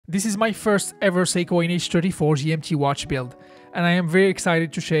This is my first ever Seiko NH34 GMT watch build, and I am very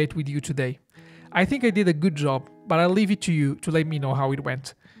excited to share it with you today. I think I did a good job, but I'll leave it to you to let me know how it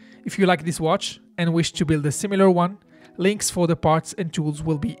went. If you like this watch and wish to build a similar one, links for the parts and tools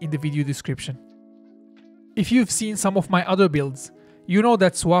will be in the video description. If you've seen some of my other builds, you know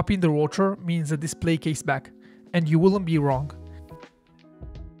that swapping the rotor means a display case back, and you wouldn't be wrong.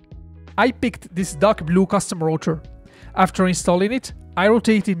 I picked this dark blue custom rotor. After installing it, I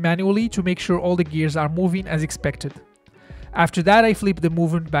rotate it manually to make sure all the gears are moving as expected. After that, I flip the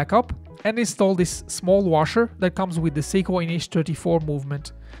movement back up and install this small washer that comes with the Seiko NH34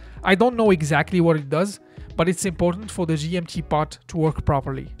 movement. I don't know exactly what it does, but it's important for the GMT part to work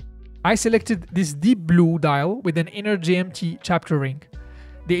properly. I selected this deep blue dial with an inner GMT chapter ring.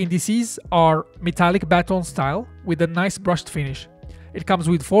 The indices are metallic baton style with a nice brushed finish. It comes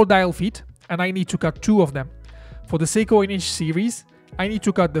with 4 dial feet and I need to cut 2 of them. For the Seiko NH series, I need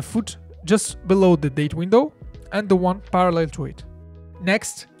to cut the foot just below the date window and the one parallel to it.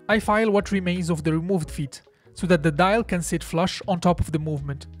 Next, I file what remains of the removed feet so that the dial can sit flush on top of the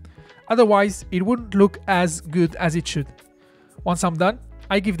movement. Otherwise, it wouldn't look as good as it should. Once I'm done,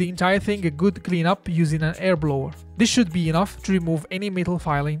 I give the entire thing a good clean up using an air blower. This should be enough to remove any metal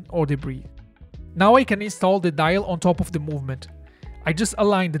filing or debris. Now I can install the dial on top of the movement. I just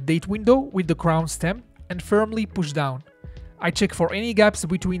align the date window with the crown stem and firmly push down. I check for any gaps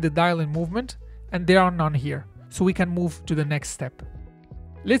between the dial and movement, and there are none here, so we can move to the next step.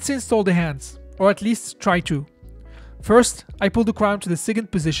 Let's install the hands, or at least try to. First, I pull the crown to the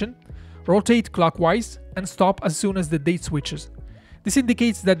second position, rotate clockwise, and stop as soon as the date switches. This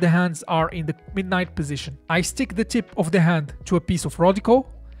indicates that the hands are in the midnight position. I stick the tip of the hand to a piece of Rodico,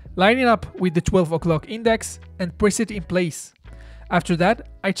 line it up with the 12 o'clock index, and press it in place. After that,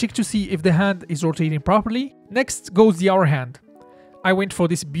 I check to see if the hand is rotating properly. Next goes the hour hand. I went for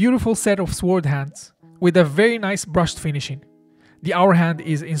this beautiful set of sword hands with a very nice brushed finishing. The hour hand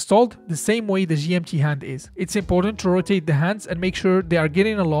is installed the same way the GMT hand is. It's important to rotate the hands and make sure they are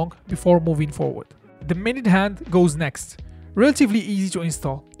getting along before moving forward. The minute hand goes next. Relatively easy to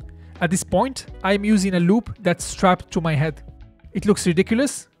install. At this point, I am using a loop that's strapped to my head. It looks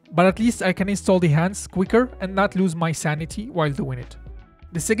ridiculous, but at least I can install the hands quicker and not lose my sanity while doing it.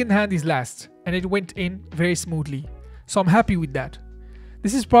 The second hand is last, and it went in very smoothly, so I'm happy with that.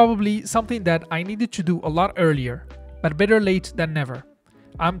 This is probably something that I needed to do a lot earlier, but better late than never.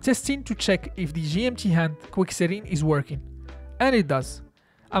 I'm testing to check if the GMT hand quick setting is working, and it does.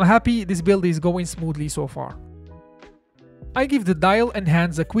 I'm happy this build is going smoothly so far. I give the dial and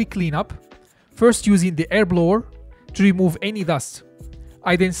hands a quick cleanup, first using the air blower to remove any dust.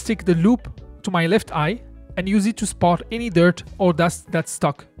 I then stick the loop to my left eye and use it to spot any dirt or dust that's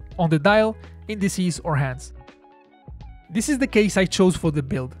stuck on the dial, indices or hands. This is the case I chose for the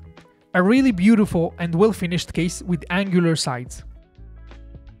build. A really beautiful and well finished case with angular sides.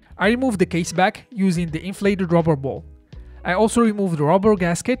 I removed the case back using the inflated rubber ball. I also removed the rubber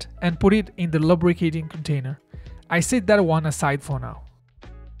gasket and put it in the lubricating container. I set that one aside for now.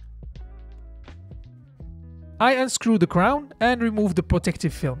 I unscrew the crown and remove the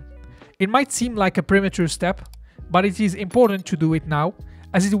protective film. It might seem like a premature step, but it is important to do it now,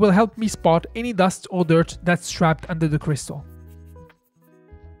 as it will help me spot any dust or dirt that's trapped under the crystal.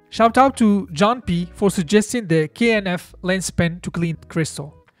 Shout out to John P for suggesting the KNF lens pen to clean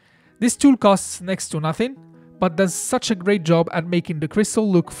crystal. This tool costs next to nothing, but does such a great job at making the crystal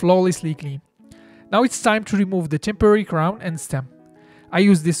look flawlessly clean. Now it's time to remove the temporary crown and stem. I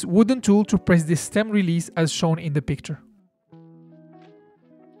use this wooden tool to press the stem release as shown in the picture.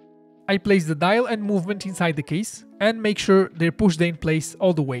 I place the dial and movement inside the case and make sure they're pushed in place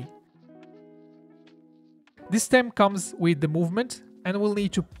all the way. This stem comes with the movement and we'll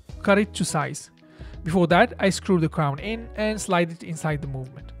need to cut it to size. Before that, I screw the crown in and slide it inside the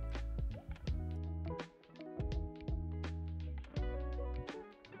movement.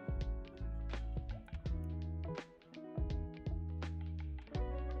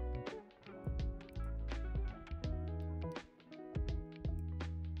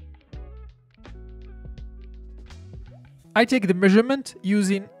 I take the measurement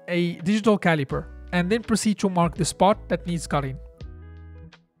using a digital caliper and then proceed to mark the spot that needs cutting.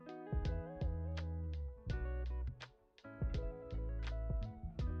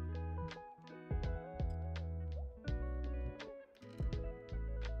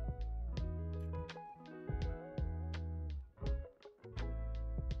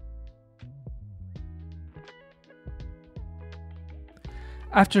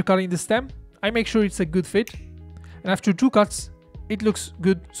 After cutting the stem, I make sure it's a good fit. And after 2 cuts, it looks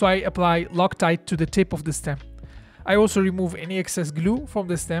good, so I apply Loctite to the tip of the stem. I also remove any excess glue from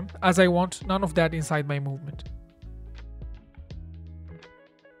the stem, as I want none of that inside my movement.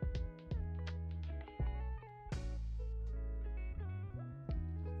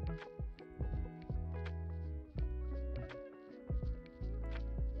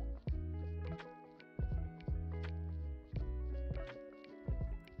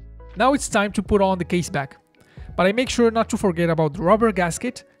 Now it's time to put on the case back, but I make sure not to forget about the rubber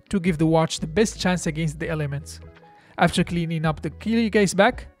gasket to give the watch the best chance against the elements. After cleaning up the case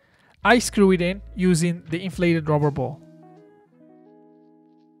back, I screw it in using the inflated rubber ball.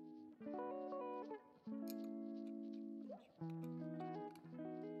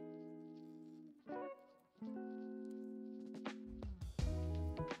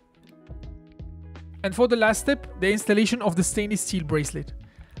 And for the last step, the installation of the stainless steel bracelet.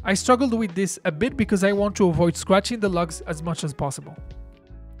 I struggled with this a bit because I want to avoid scratching the lugs as much as possible.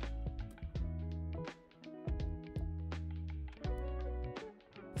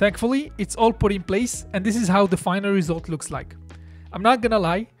 Thankfully, it's all put in place, and this is how the final result looks like. I'm not gonna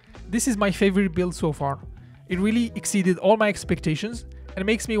lie, this is my favorite build so far. It really exceeded all my expectations and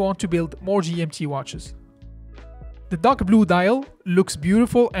makes me want to build more GMT watches. The dark blue dial looks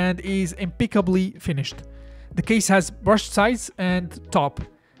beautiful and is impeccably finished. The case has brushed sides and top,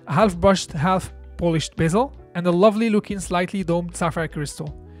 a half brushed, half polished bezel, and a lovely looking slightly domed sapphire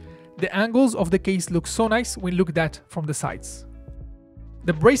crystal. The angles of the case look so nice when looked at from the sides.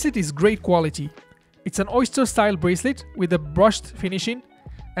 The bracelet is great quality. It's an oyster style bracelet with a brushed finishing,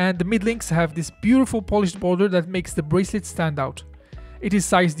 and the mid links have this beautiful polished border that makes the bracelet stand out. It is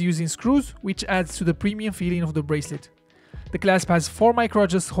sized using screws, which adds to the premium feeling of the bracelet. The clasp has 4 micro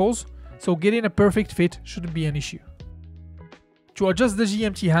adjust holes, so getting a perfect fit shouldn't be an issue. To adjust the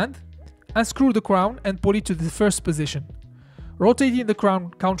GMT hand, unscrew the crown and put it to the first position. Rotating the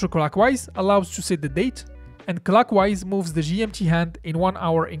crown counterclockwise allows to set the date, and clockwise moves the GMT hand in 1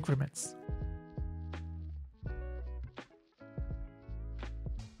 hour increments.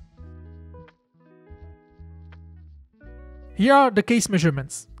 Here are the case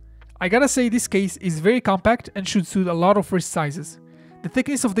measurements. I gotta say this case is very compact and should suit a lot of wrist sizes. The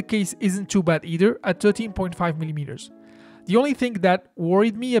thickness of the case isn't too bad either at 13.5mm. The only thing that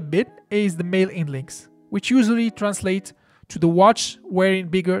worried me a bit is the male end links, which usually translate to the watch wearing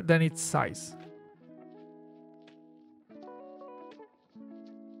bigger than its size.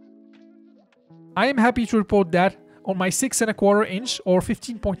 I am happy to report that on my 6¼ inch or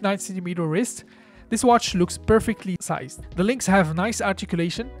 15.9cm wrist, this watch looks perfectly sized. The links have nice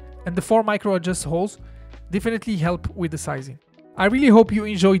articulation, and the 4 micro adjust holes definitely help with the sizing. I really hope you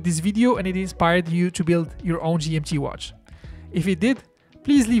enjoyed this video and it inspired you to build your own GMT watch. If it did,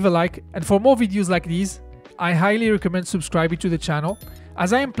 please leave a like, and for more videos like these, I highly recommend subscribing to the channel,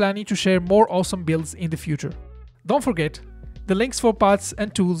 as I am planning to share more awesome builds in the future. Don't forget, the links for parts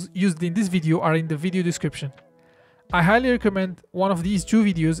and tools used in this video are in the video description. I highly recommend one of these 2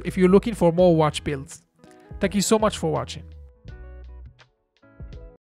 videos if you're looking for more watch builds. Thank you so much for watching.